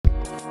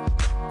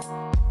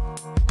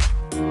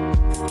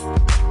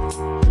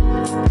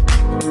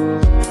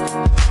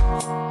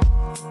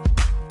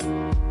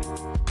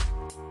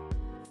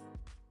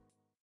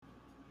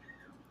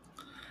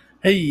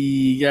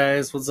Hey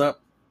guys, what's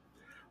up?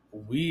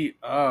 We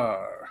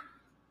are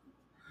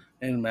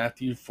in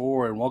Matthew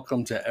 4, and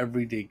welcome to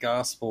Everyday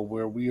Gospel,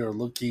 where we are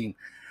looking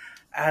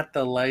at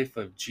the life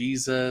of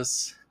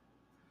Jesus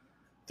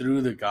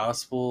through the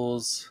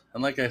Gospels.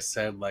 And like I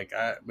said,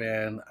 I've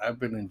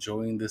been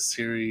enjoying this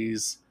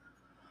series,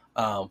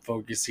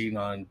 focusing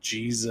on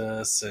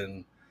Jesus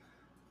and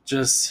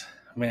just,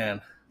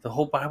 man, the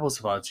whole Bible's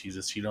about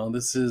Jesus.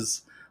 This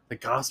is the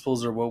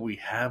Gospels are what we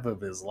have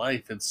of his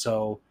life. And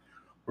so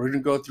we're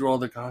going to go through all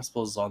the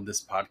Gospels on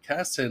this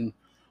podcast, and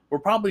we'll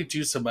probably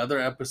do some other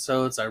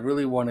episodes. I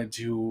really want to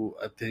do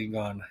a thing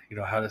on,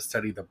 how to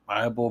study the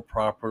Bible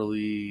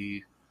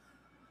properly,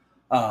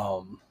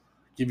 um,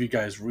 give you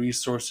guys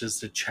resources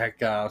to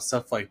check out,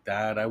 stuff like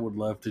that. I would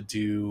love to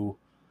do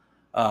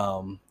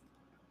um,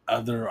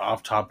 other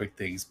off topic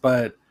things.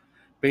 But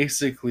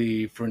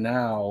basically, for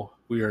now,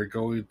 we are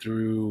going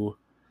through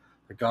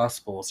the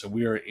Gospels, and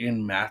we are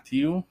in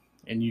Matthew,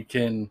 and you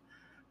can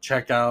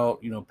check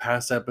out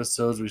past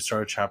episodes. We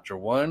started chapter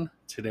 1.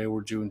 Today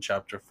we're doing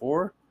chapter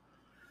 4,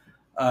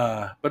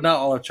 but not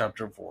all of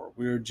chapter 4.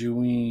 We're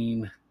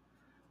doing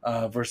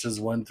verses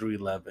 1 through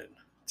 11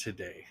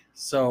 today.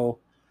 So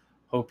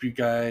hope you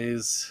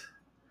guys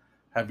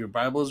have your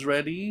Bibles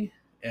ready,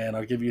 and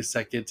I'll give you a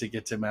second to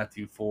get to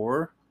Matthew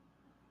 4.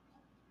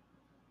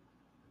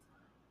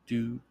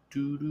 Do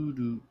do do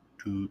do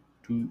do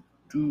do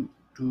do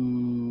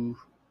do.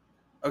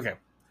 Okay.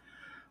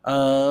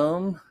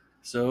 Um,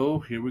 so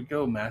here we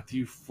go.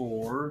 Matthew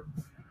 4,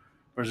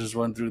 verses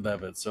 1 through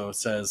 11. So it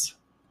says,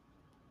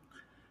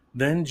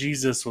 Then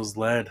Jesus was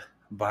led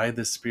by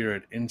the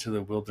Spirit into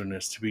the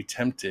wilderness to be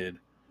tempted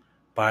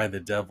by the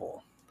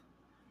devil.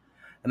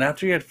 And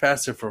after he had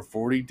fasted for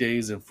 40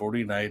 days and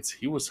 40 nights,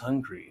 he was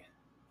hungry.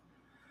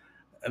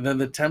 And then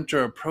the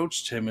tempter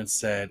approached him and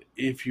said,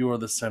 If you are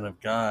the Son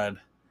of God,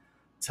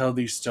 tell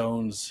these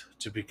stones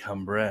to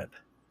become bread.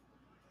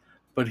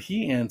 But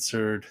he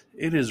answered,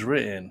 It is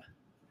written,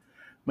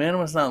 Man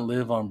must not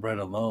live on bread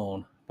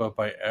alone, but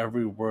by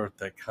every word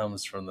that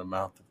comes from the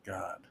mouth of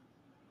God.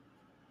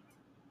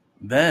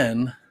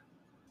 Then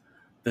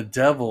the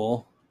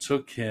devil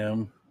took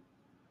him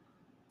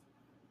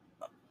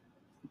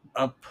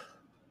up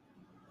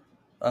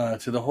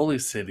to the holy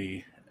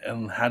city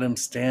and had him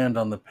stand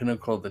on the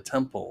pinnacle of the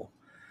temple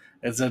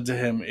and said to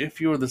him,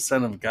 If you are the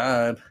Son of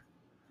God,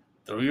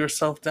 throw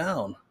yourself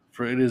down,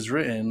 for it is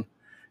written,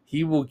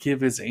 He will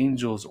give his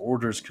angels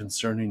orders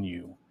concerning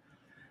you,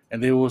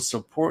 and they will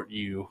support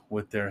you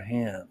with their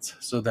hands,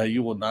 so that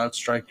you will not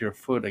strike your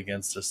foot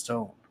against a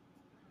stone.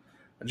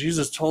 And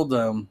Jesus told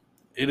them,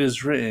 It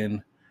is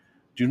written,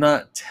 Do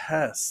not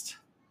test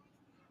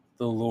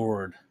the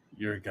Lord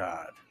your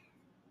God.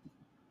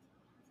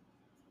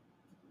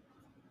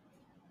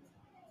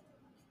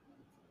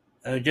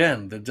 And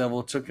again, the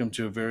devil took him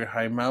to a very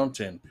high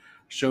mountain,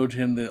 showed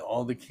him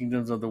all the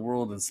kingdoms of the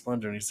world in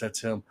splendor, and he said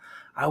to him,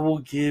 I will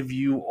give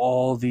you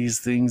all these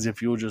things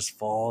if you will just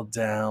fall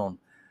down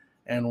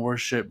and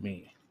worship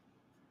me.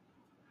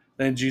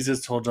 Then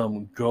Jesus told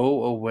him,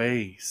 Go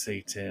away,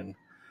 Satan,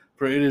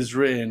 for it is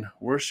written,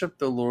 Worship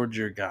the Lord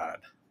your God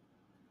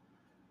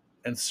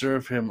and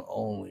serve him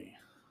only.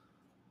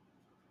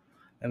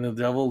 And the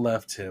devil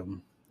left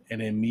him,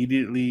 and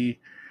immediately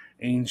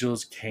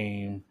angels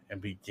came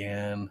and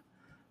began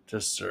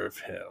to serve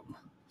him.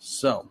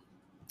 So,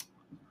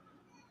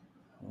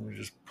 let me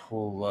just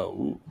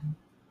pulling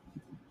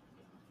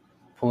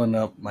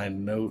up my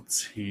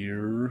notes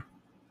here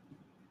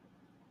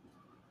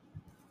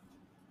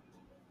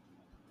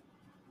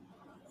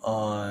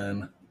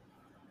on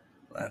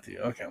Matthew.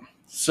 Okay.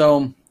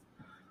 So,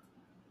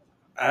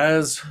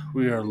 as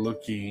we are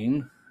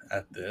looking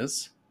at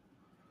this,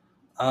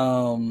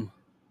 um,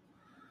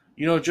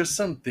 just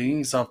some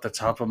things off the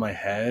top of my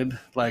head.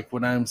 Like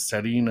when I'm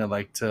studying, I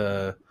like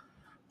to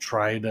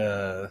try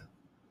to,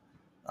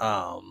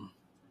 um,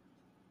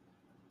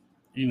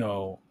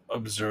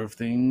 observe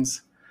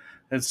things.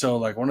 And so,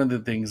 like, one of the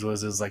things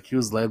is like he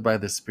was led by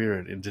the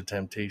Spirit into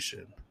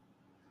temptation.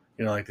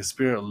 Like the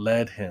Spirit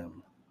led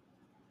him,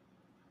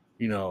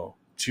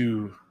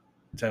 to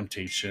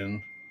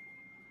temptation.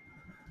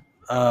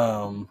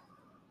 Um,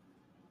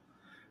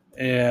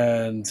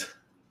 and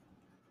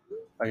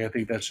like I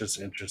think that's just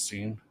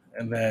interesting.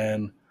 And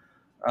then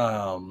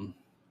um,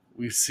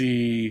 we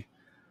see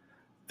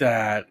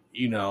that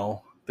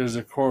there's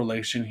a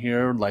correlation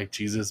here, like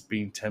Jesus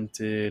being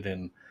tempted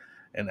and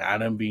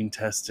Adam being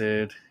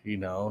tested.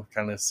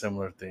 Kind of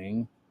similar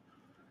thing.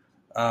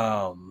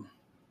 Um,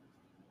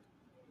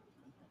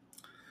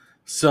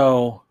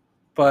 So,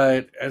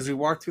 but as we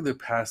walk through the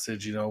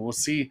passage, we'll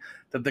see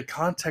that the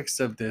context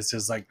of this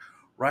is like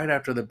right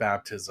after the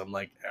baptism.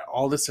 Like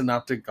all the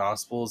synoptic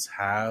gospels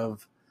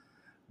have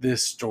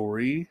this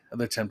story of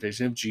the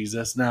temptation of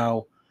Jesus.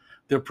 Now,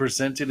 they're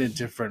presented in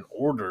different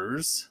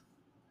orders.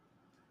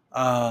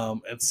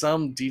 And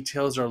some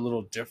details are a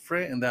little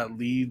different, and that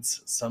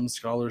leads some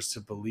scholars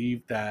to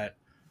believe that,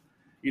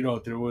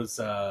 there was,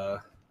 I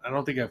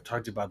don't think I've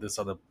talked about this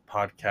on the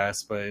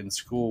podcast, but in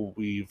school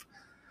we've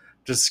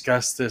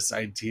discuss this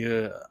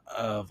idea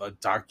of a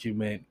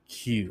document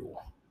Q.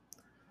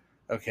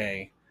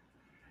 Okay.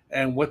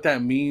 And what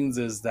that means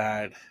is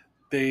that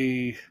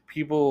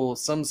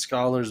some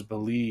scholars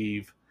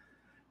believe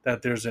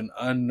that there's an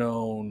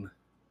unknown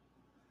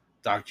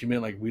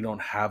document, like we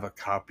don't have a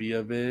copy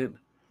of it,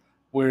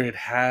 where it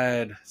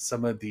had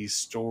some of these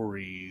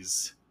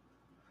stories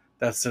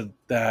that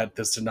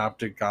the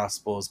synoptic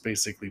gospels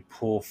basically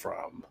pull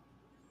from.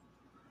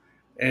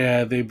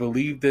 And they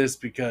believe this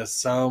because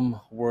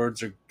some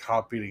words are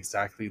copied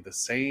exactly the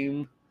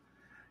same,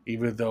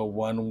 even though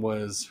one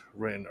was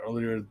written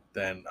earlier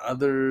than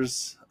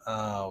others.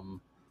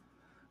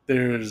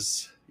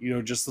 There's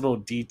just little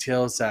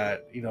details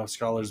that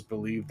scholars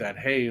believe that,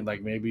 hey,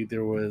 like maybe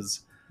there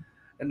was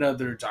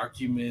another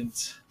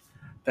document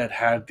that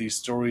had these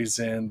stories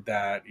in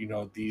that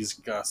these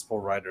gospel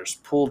writers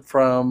pulled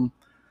from.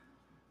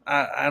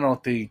 I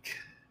don't think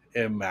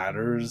it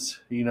matters,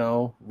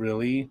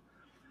 really.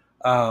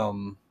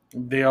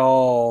 They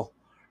all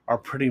are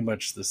pretty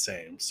much the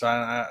same. So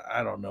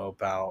I don't know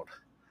about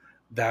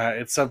that.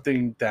 It's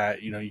something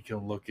that you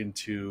can look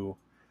into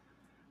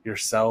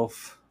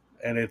yourself,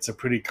 and it's a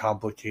pretty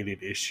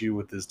complicated issue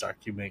with this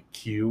document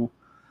Q.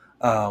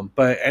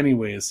 But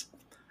anyways,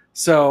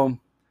 so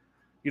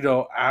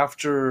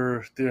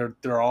after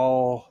they're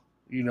all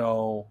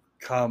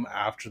come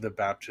after the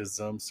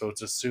baptism, so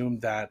it's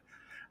assumed that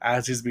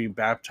as he's being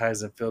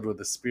baptized and filled with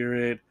the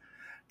Spirit,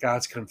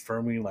 God's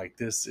confirming like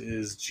this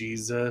is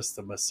Jesus,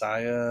 the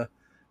Messiah.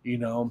 You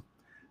know,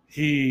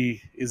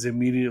 he is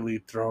immediately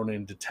thrown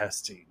into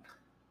testing.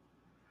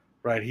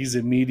 Right, he's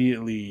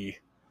immediately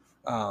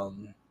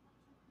um,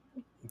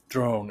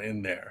 thrown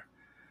in there,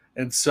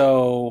 and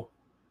so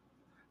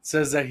it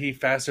says that he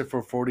fasted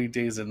for 40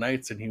 days and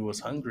nights, and he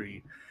was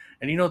hungry.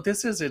 And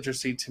this is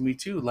interesting to me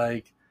too.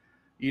 Like,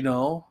 you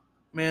know,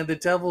 man, the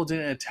devil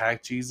didn't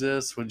attack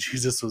Jesus when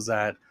Jesus was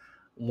at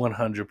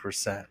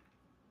 100%.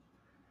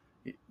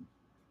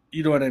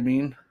 You know what I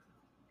mean?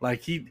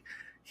 Like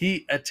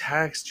he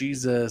attacks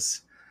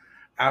Jesus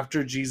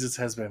after Jesus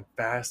has been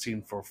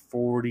fasting for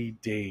 40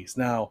 days.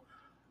 Now,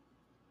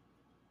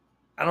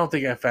 I don't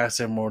think I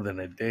fasted more than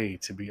a day,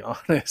 to be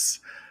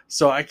honest.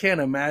 So I can't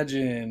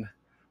imagine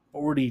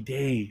 40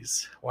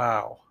 days.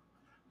 Wow.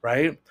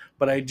 Right?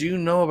 But I do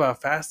know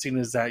about fasting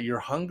is that your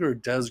hunger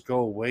does go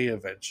away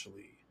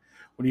eventually.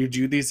 When you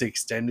do these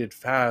extended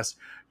fasts,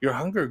 your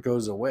hunger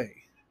goes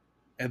away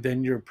and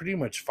then you're pretty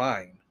much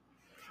fine.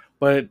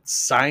 But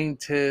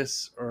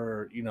scientists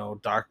or,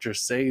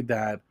 doctors say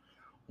that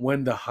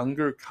when the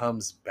hunger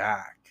comes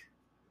back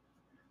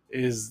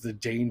is the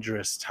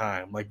dangerous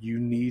time. Like you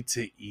need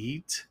to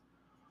eat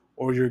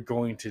or you're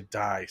going to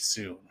die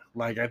soon.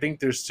 Like I think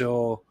there's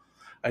still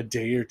a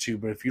day or two,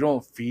 but if you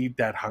don't feed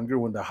that hunger,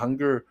 when the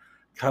hunger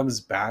comes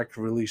back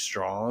really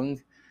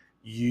strong,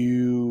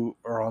 you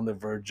are on the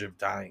verge of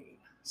dying.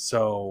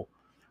 So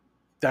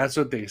that's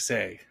what they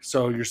say.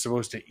 So you're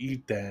supposed to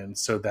eat then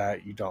so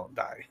that you don't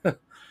die.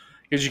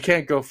 Because you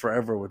can't go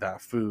forever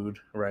without food,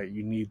 right?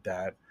 You need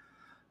that.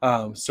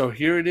 So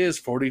here it is,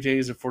 40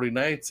 days and 40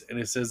 nights, and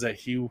it says that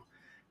he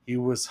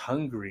was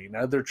hungry.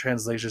 Another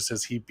translation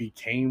says he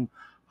became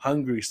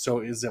hungry. So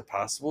is it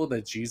possible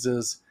that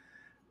Jesus,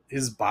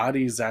 his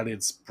body's at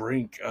its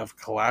brink of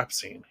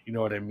collapsing? You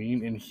know what I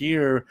mean? And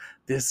here,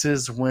 this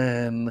is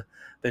when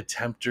the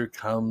tempter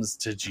comes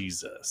to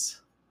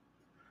Jesus,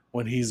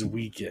 when he's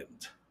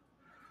weakened,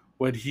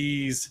 when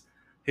his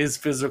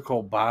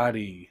physical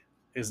body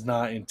is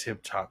not in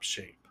tip top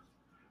shape,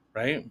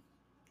 right?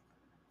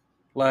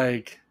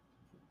 Like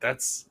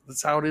that's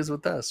how it is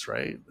with us,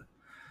 right?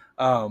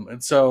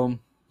 And so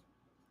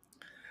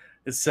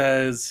it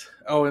says,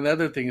 oh,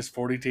 another thing is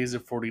 40 days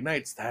and 40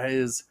 nights. That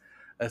is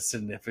a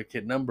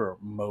significant number.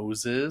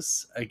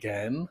 Moses,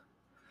 again,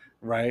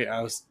 right?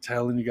 I was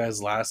telling you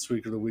guys last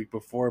week or the week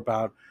before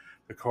about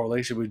the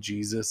correlation with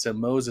Jesus and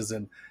Moses.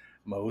 And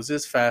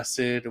Moses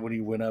fasted when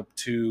he went up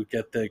to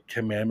get the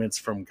commandments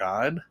from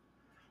God.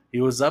 He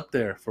was up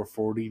there for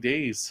 40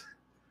 days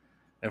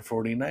and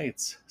 40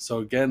 nights. So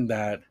again,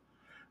 that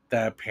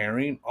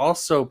pairing.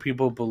 Also,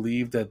 people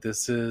believe that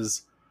this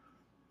is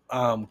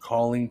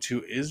calling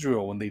to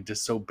Israel when they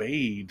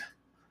disobeyed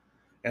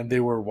and they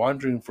were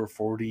wandering for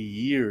 40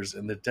 years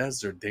in the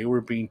desert. They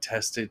were being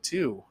tested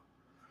too.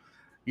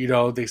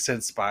 They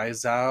sent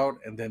spies out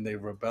and then they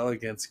rebel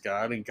against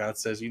God, and God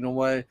says, you know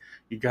what?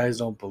 You guys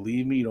don't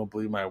believe me. You don't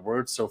believe my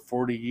word. So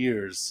 40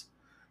 years,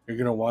 you're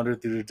going to wander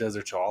through the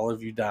desert till all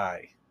of you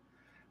die.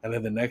 And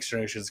then the next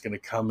generation is going to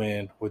come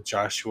in with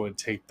Joshua and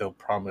take the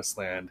promised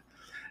land.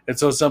 And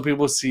so some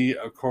people see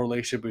a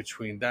correlation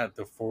between that,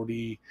 the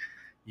 40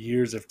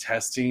 years of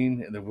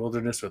testing in the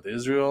wilderness with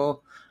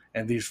Israel,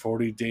 and these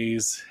 40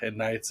 days and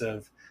nights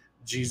of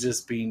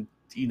Jesus being,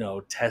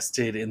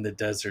 tested in the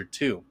desert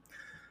too.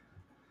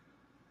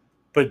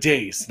 But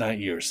days, not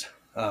years.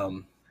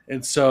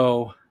 And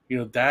so,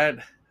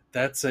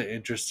 that's an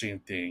interesting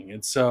thing.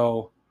 And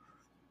so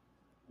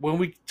when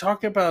we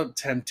talk about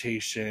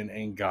temptation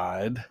and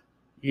God,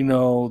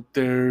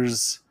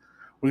 there's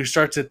when you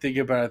start to think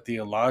about it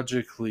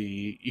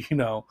theologically,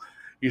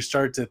 you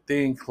start to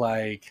think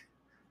like,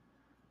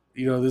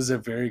 this is a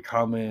very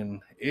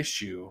common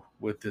issue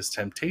with this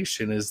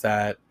temptation, is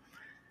that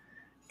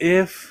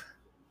if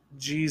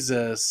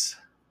Jesus,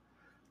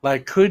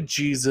 like, could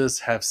Jesus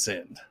have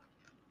sinned?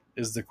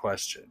 Is the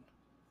question.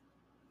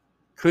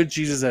 Could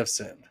Jesus have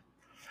sinned?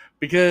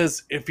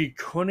 Because if he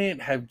couldn't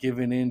have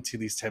given in to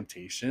these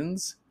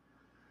temptations,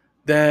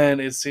 then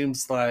it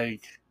seems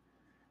like,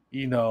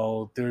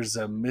 there's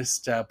a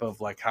misstep of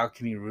like, how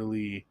can he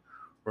really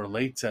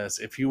relate to us?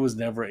 If he was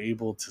never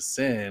able to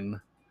sin,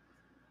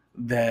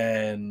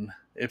 then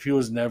if he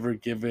was never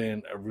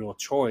given a real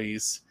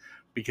choice,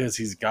 because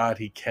he's God,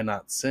 he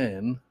cannot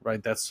sin,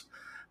 right? That's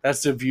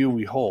the view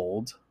we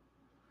hold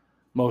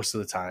most of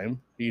the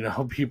time.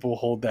 People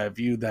hold that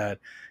view that,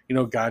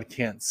 God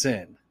can't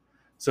sin.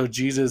 So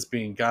Jesus,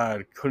 being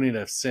God, couldn't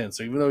have sinned.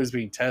 So even though he's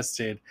being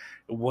tested,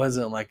 it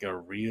wasn't like a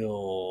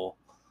real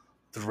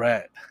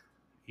threat,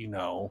 you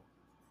know.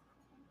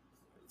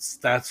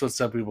 That's what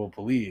some people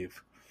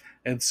believe.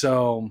 And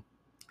so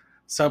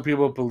some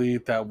people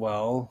believe that,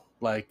 well,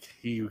 like,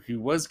 he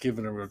was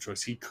given a real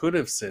choice. He could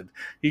have sinned.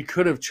 He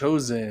could have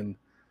chosen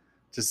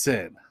to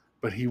sin,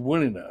 but he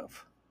wouldn't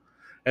have.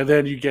 And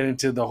then you get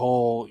into the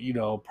whole,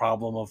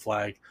 problem of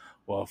like,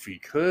 well, if he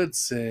could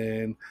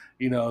sin,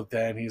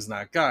 then he's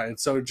not God. And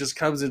so it just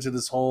comes into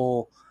this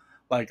whole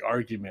like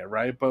argument,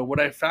 right? But what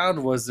I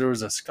found was there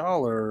was a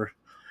scholar,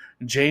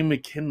 Jay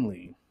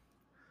McKinley,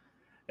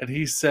 and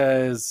he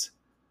says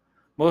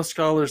most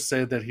scholars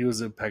say that he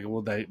was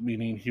impeccable, that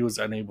meaning he was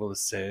unable to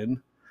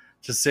sin.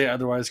 To say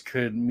otherwise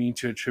could mean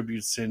to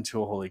attribute sin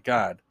to a holy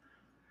God.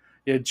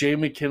 Yet Jay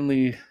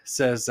McKinley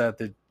says that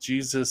the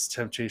Jesus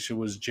temptation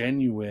was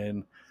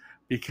genuine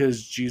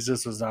because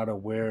Jesus was not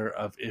aware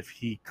of if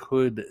he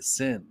could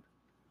sin.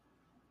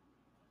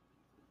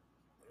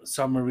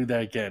 So I'm going to read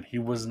that again.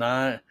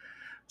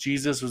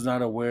 Jesus was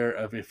not aware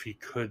of if he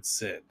could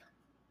sin.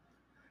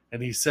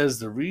 And he says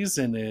the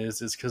reason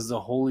is because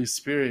the Holy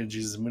Spirit in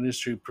Jesus'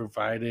 ministry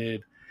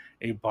provided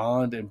a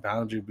bond and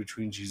boundary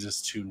between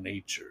Jesus' two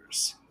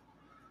natures.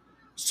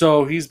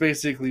 So he's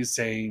basically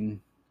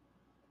saying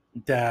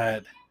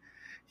that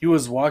he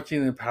was walking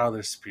in the power of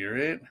the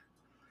Spirit,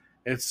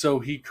 and so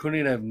he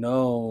couldn't have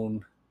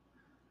known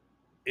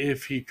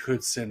if he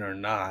could sin or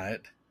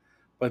not,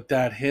 but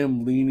that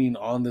him leaning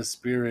on the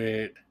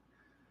Spirit,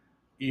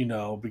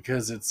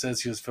 because it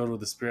says he was filled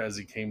with the Spirit as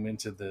he came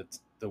into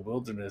the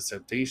wilderness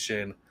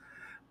temptation,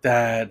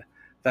 that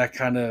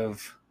kind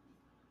of,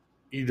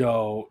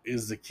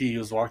 is the key. He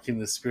was walking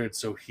in the Spirit,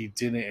 so he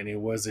didn't, and it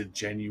was a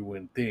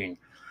genuine thing.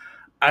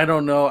 I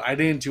don't know. I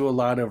didn't do a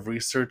lot of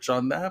research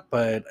on that,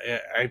 but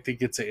I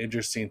think it's an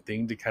interesting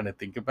thing to kind of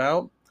think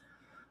about.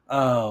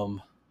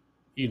 Um,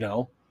 you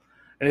know,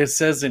 and it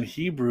says in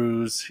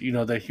Hebrews,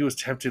 that he was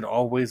tempted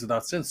always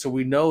without sin. So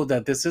we know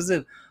that this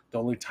isn't the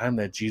only time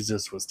that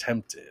Jesus was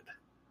tempted.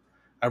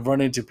 I've run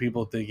into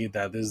people thinking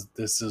that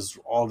this is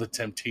all the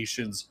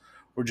temptations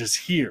were just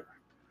here,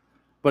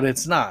 but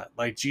it's not.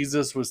 Like,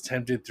 Jesus was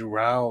tempted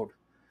throughout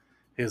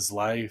his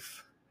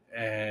life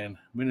and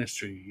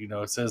ministry.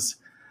 It says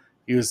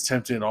he was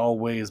tempted in all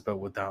ways, but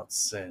without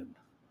sin.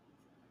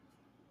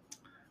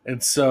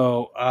 And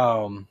so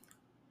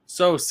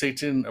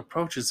Satan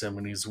approaches him,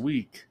 and he's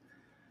weak,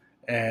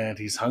 and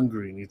he's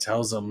hungry, and he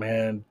tells him,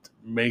 man,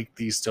 make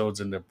these stones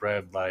into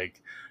bread.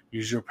 Like,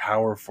 use your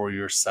power for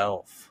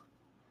yourself,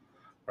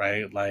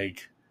 right?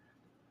 Like,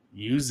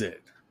 use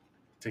it.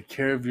 Take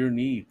care of your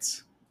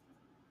needs.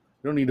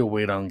 You don't need to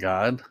wait on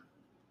God.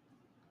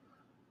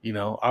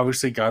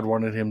 Obviously God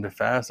wanted him to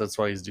fast. That's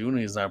why he's doing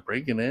it. He's not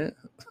breaking it.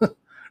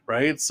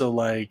 Right? So,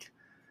 like,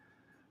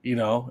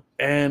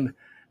 and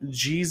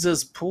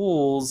Jesus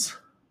pulls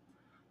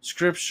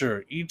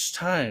scripture each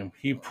time.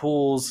 He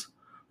pulls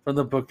from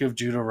the book of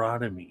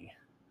Deuteronomy.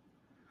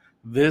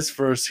 This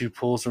verse he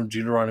pulls from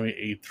Deuteronomy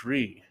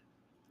 8:3,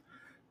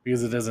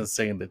 because it doesn't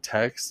say in the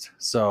text.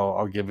 So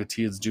I'll give it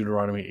to you. It's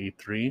Deuteronomy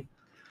 8:3.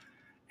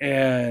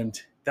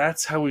 And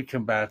that's how he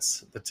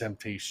combats the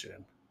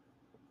temptation.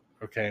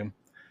 Okay.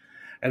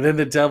 And then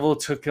the devil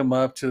took him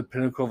up to the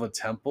pinnacle of a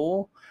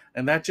temple.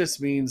 And that just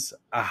means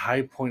a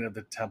high point of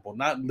the temple.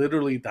 Not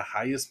literally the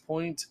highest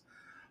point,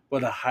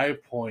 but a high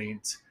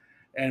point,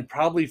 and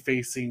probably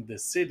facing the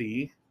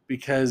city,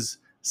 because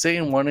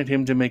Satan wanted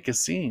him to make a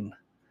scene.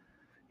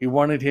 He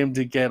wanted him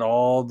to get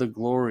all the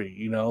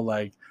glory,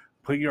 like,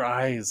 put your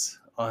eyes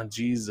on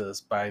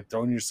Jesus by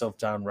throwing yourself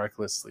down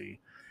recklessly.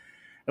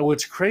 And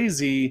what's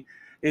crazy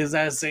is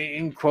that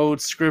Satan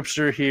quotes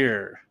scripture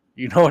here.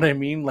 You know what I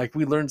mean? Like,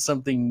 we learned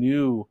something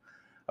new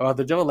about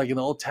the devil. Like, in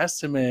the Old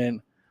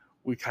Testament,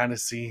 we kind of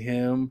see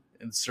him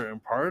in certain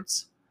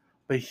parts,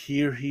 but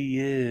here he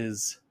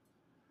is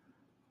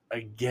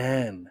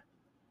again,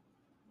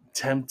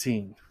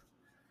 tempting,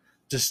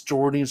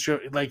 distorting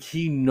scripture. Like,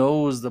 he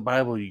knows the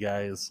Bible, you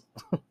guys.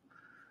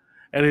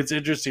 And it's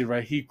interesting,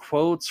 right? He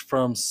quotes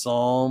from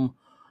Psalm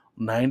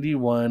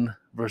 91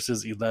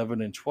 verses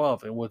 11 and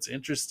 12. And what's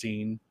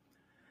interesting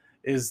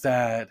is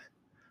that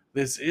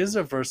this is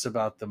a verse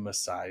about the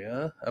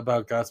Messiah,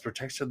 about God's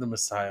protection of the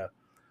Messiah.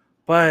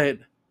 But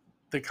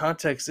the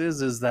context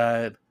is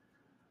that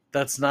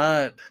that's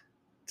not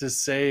to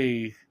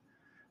say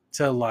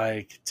to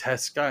like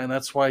test God. And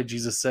that's why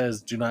Jesus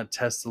says, do not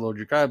test the Lord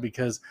your God,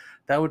 because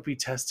that would be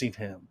testing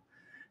him.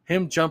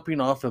 Him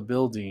jumping off a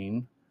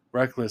building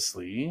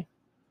recklessly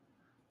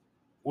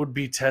would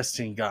be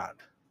testing God,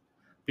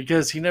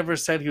 because he never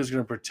said he was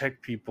going to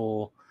protect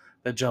people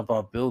that jump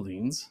off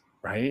buildings,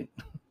 right?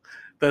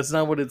 That's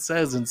not what it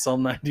says in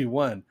Psalm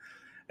 91.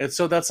 And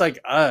so that's like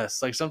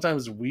us. Like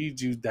sometimes we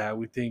do that.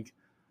 We think,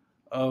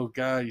 oh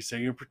God, you say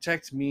you're gonna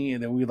protect me,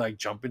 and then we like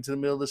jump into the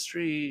middle of the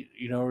street,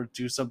 or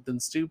do something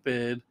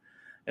stupid.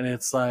 And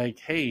it's like,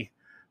 hey,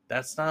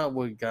 that's not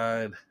what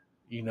God,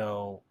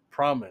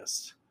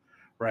 promised,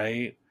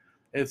 right?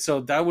 And so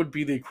that would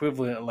be the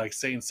equivalent of like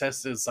Satan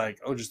says, it's like,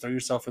 oh, just throw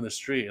yourself in the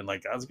street and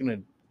like God's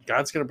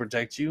gonna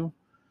protect you.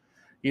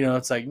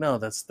 It's like, no,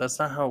 that's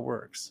not how it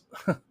works.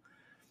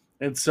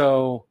 And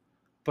so,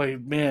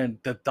 but man,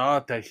 the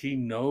thought that he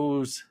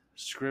knows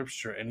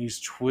scripture and he's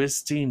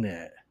twisting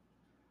it,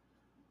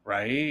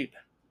 right?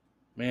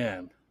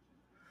 Man,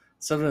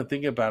 something to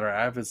think about, our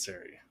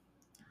adversary.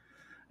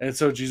 And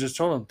so Jesus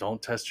told him,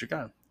 don't test your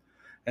God.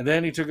 And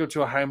then he took him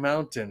to a high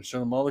mountain,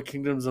 showed him all the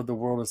kingdoms of the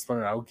world and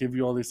splendor. I will give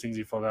you all these things.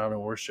 You fall down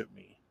and worship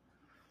me.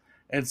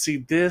 And see,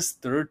 this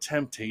third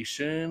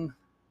temptation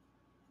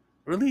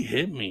really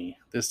hit me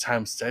this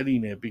time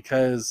studying it,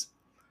 because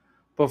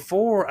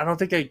before, I don't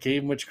think I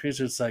gave much credence.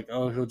 It's like,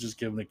 oh, he'll just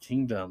give him the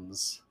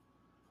kingdoms.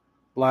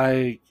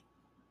 Like,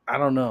 I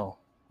don't know.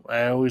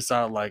 I always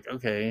thought, like,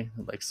 okay,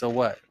 like, so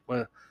what?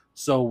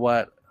 So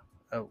what?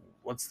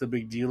 What's the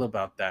big deal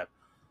about that?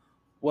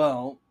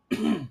 Well,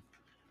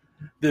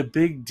 the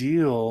big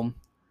deal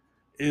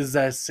is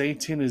that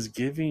Satan is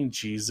giving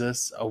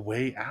Jesus a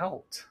way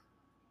out.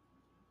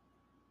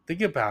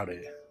 Think about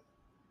it.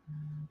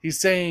 He's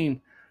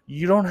saying,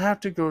 you don't have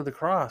to go to the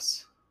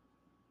cross,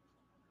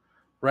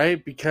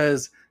 right?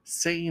 Because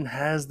Satan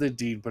has the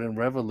deed, but in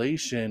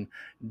Revelation,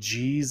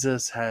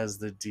 Jesus has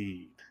the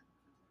deed.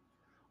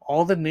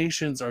 All the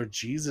nations are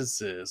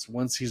Jesus's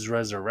once he's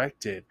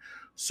resurrected.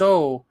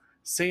 So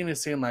Satan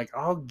is saying, like,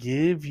 I'll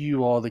give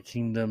you all the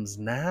kingdoms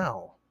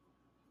now.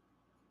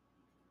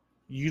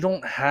 You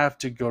don't have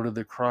to go to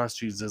the cross,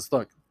 Jesus.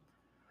 Look,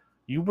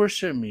 you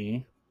worship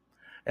me,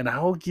 and I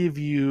will give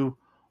you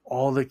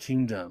all the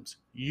kingdoms.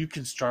 You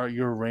can start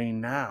your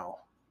reign now.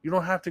 You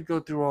don't have to go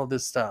through all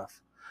this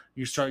stuff.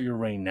 You start your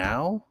reign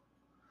now,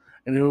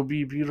 and it will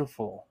be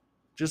beautiful.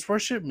 Just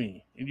worship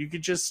me, and you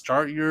could just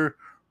start your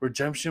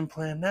redemption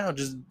plan now.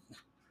 Just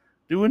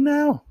do it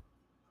now.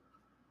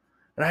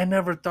 And I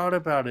never thought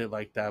about it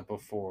like that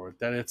before.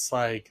 That it's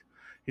like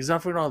he's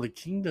offering all the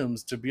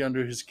kingdoms to be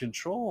under his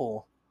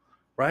control,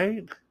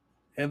 right?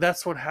 And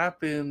that's what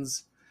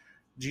happens.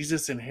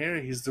 Jesus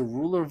inherits, he's the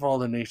ruler of all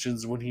the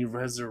nations when he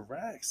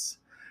resurrects.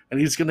 And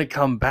he's going to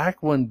come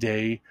back one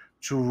day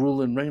to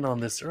rule and reign on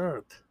this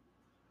earth.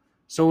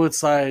 So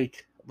it's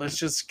like, let's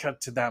just cut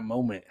to that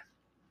moment.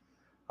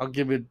 I'll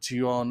give it to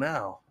you all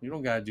now. You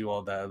don't got to do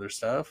all that other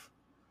stuff.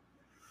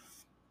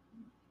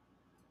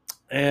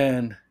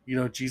 And,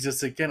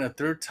 Jesus again, a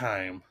third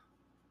time,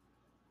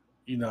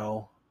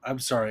 I'm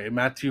sorry, in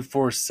Matthew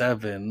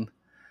 4:7,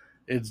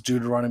 it's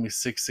Deuteronomy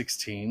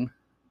 6:16.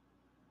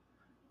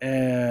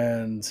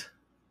 And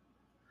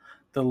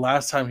the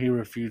last time he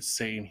refutes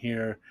Satan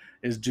here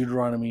is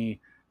Deuteronomy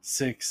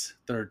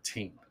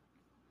 6:13.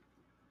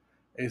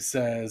 It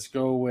says,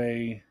 go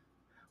away,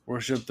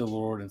 worship the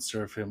Lord and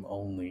serve him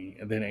only.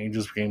 And then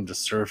angels came to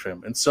serve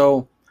him. And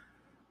so,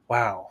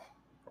 wow,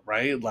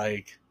 right?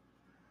 Like,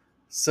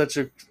 such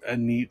a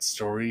neat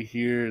story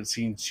here, and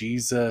seeing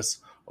Jesus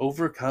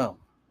overcome.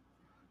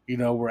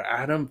 Where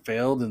Adam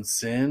failed and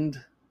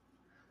sinned,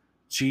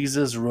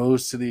 Jesus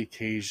rose to the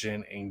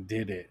occasion and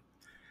did it.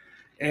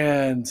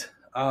 And,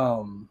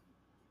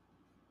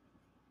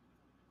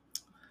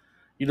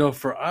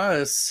 for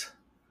us,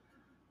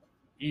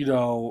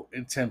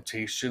 in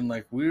temptation,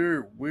 like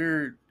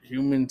we're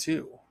human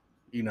too,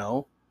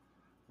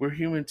 we're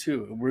human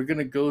too. We're going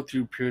to go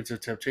through periods of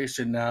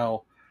temptation.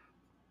 Now,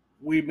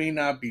 we may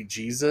not be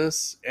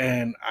Jesus,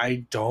 and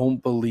I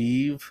don't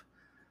believe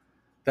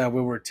that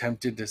when we're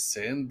tempted to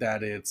sin,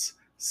 that it's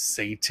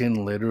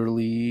Satan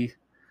literally,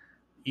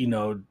 you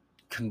know,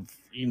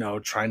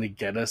 trying to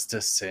get us to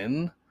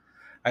sin.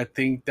 I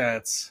think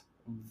that's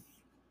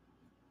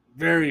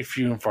very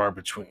few and far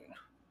between.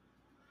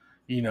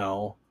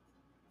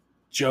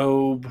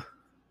 Job,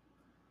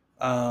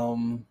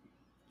 I'm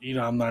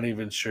not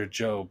even sure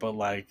Job, but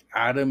like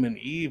Adam and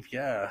Eve,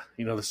 yeah,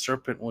 the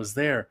serpent was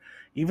there.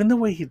 Even the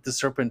way the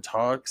serpent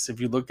talks,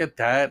 if you look at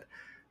that,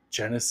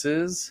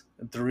 Genesis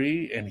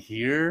 3 and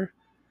here,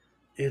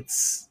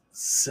 it's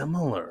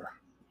similar.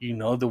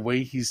 The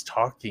way he's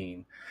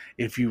talking,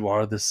 if you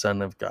are the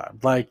Son of God.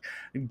 Like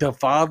God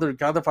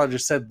the Father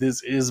said,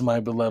 this is my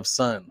beloved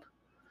Son.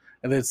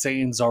 And then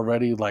Satan's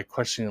already like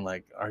questioning,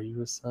 like, are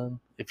you a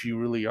son? If you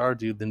really are,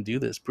 dude, then do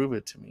this. Prove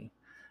it to me.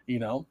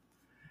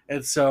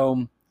 And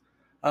so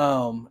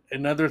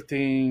Another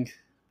thing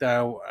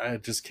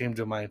that just came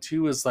to mind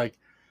too is like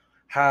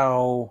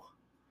how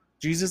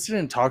Jesus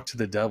didn't talk to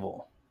the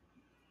devil,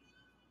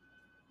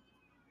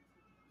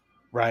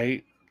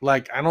 right?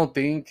 Like, I don't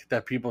think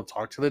that people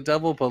talk to the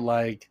devil, but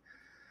like,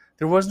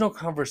 there was no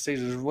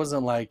conversation. It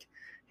wasn't like,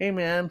 hey,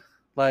 man,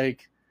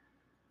 like,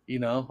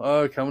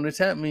 oh, coming to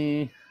tempt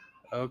me.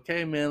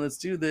 Okay, man, let's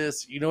do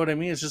this. You know what I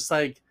mean? It's just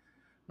like,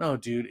 no,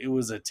 dude, it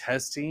was a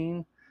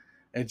testing.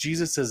 And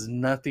Jesus says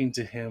nothing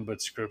to him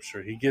but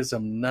scripture. He gives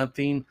him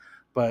nothing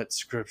but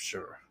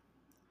scripture.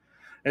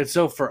 And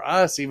so for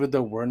us, even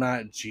though we're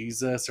not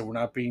Jesus and we're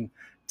not being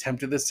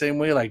tempted the same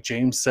way, like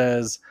James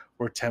says,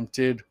 we're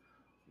tempted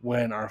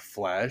when our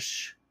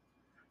flesh,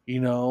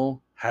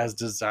 has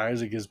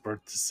desires, it gives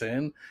birth to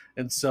sin.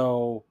 And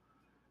so,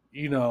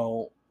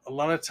 a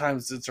lot of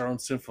times it's our own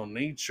sinful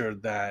nature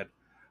that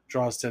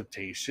draws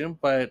temptation.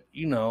 But,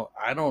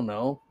 I don't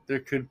know. There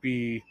could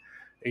be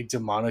a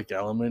demonic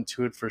element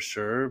to it for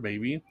sure,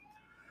 maybe.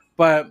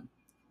 But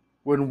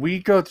when we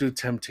go through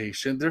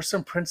temptation, there's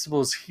some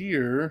principles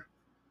here,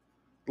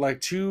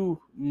 like two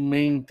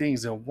main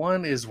things. And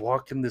one is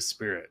walk in the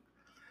Spirit.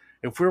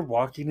 If we're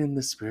walking in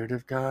the Spirit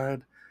of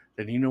God,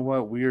 then you know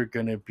what? We are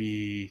going to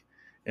be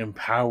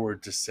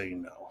empowered to say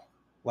no.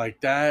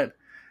 Like, that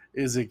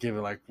is a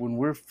given. Like, when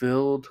we're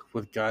filled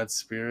with God's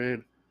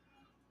Spirit,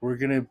 we're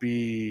going to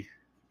be,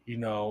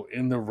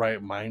 in the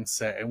right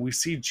mindset. And we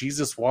see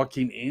Jesus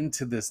walking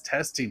into this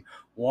testing,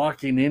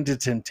 walking into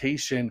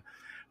temptation,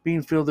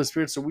 being filled with the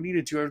Spirit. So we need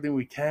to do everything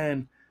we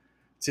can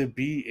to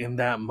be in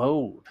that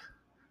mode,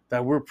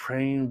 that we're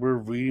praying, we're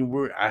reading,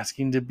 we're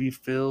asking to be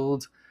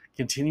filled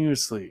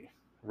continuously,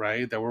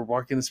 right? That we're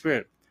walking in the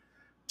Spirit.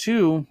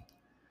 Two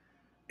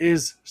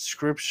is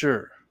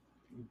scripture.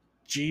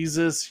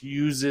 Jesus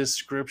uses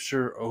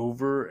scripture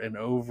over and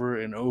over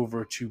and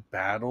over to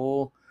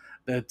battle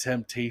the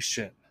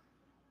temptation.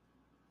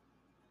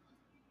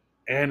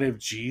 And if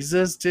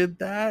Jesus did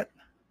that,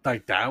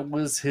 like that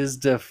was his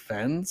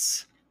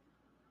defense,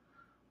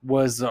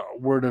 was the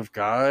word of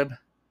God,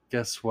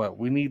 guess what?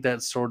 We need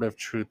that sort of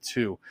truth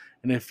too.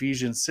 In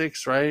Ephesians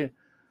 6, right?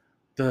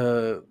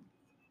 The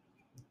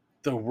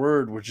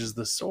word, which is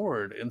the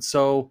sword. And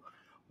so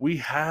we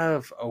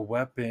have a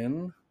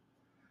weapon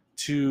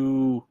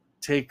to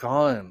take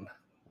on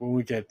when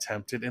we get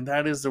tempted, and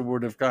that is the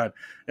word of God.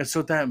 And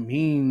so that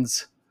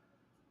means,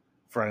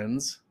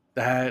 friends,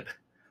 that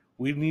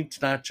we need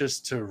to not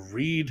just to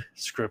read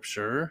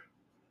scripture.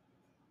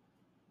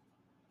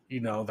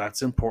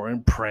 That's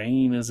important.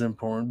 Praying is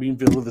important. Being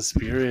filled with the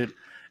Spirit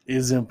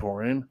is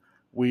important.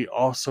 We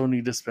also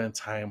need to spend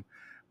time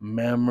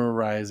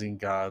memorizing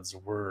God's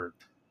word.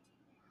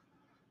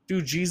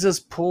 Dude, Jesus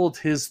pulled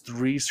his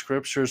 3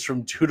 scriptures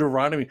from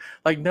Deuteronomy.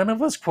 Like, none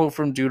of us quote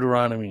from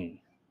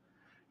Deuteronomy.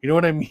 You know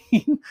what I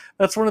mean?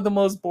 That's one of the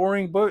most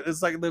boring books.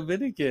 It's like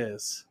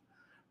Leviticus,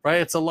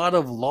 right? It's a lot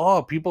of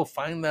law. People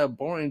find that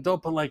boring,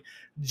 but like,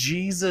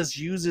 Jesus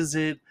uses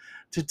it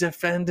to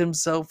defend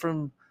himself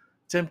from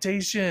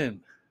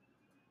temptation,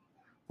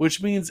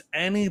 which means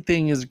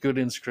anything is good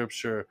in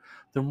scripture.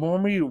 The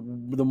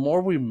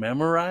more we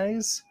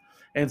memorize,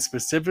 and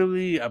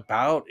specifically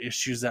about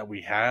issues that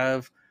we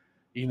have,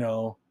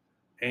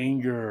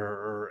 anger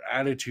or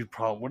attitude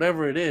problem,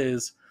 whatever it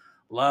is,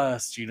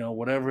 lust,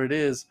 whatever it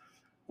is,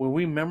 when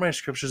we memorize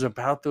scriptures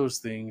about those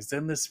things,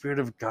 then the Spirit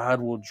of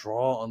God will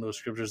draw on those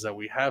scriptures that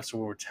we have. So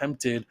when we're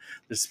tempted,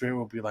 the Spirit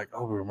will be like,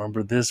 oh,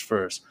 remember this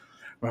verse,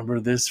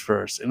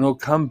 and it'll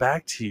come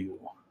back to you.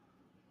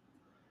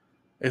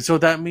 And so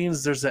that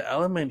means there's an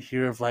element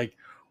here of like,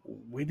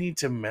 we need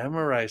to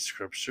memorize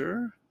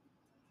scripture.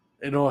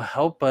 It'll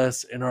help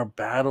us in our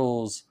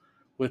battles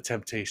with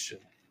temptation.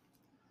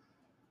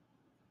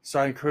 So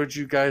I encourage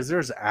you guys,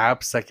 there's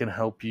apps that can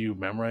help you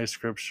memorize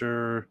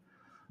scripture.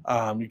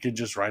 You can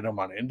just write them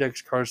on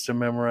index cards to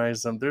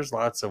memorize them. There's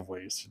lots of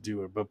ways to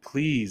do it. But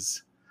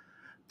please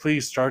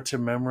start to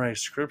memorize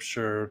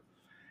scripture.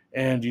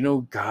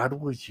 And, God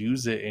will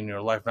use it in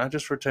your life, not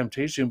just for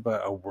temptation,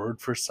 but a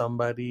word for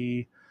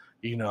somebody,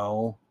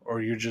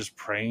 or you're just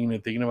praying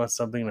and thinking about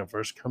something and a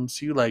verse comes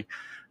to you. Like,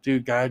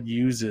 dude, God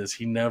uses.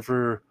 He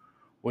never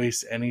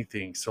wastes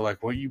anything. So,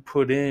 like, what you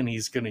put in,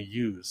 he's going to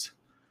use.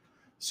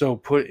 So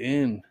put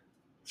in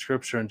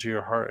scripture into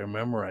your heart and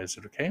memorize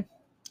it, okay?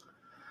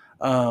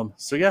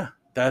 So yeah,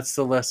 that's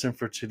the lesson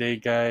for today,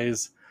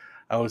 guys.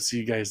 I will see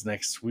you guys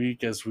next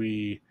week as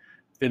we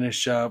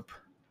finish up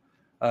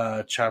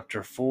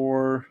chapter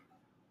 4.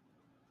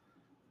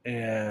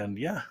 And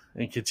yeah,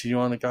 and continue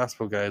on the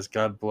gospel, guys.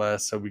 God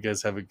bless. Hope you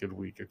guys have a good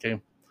week,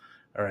 okay?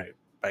 All right,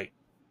 bye.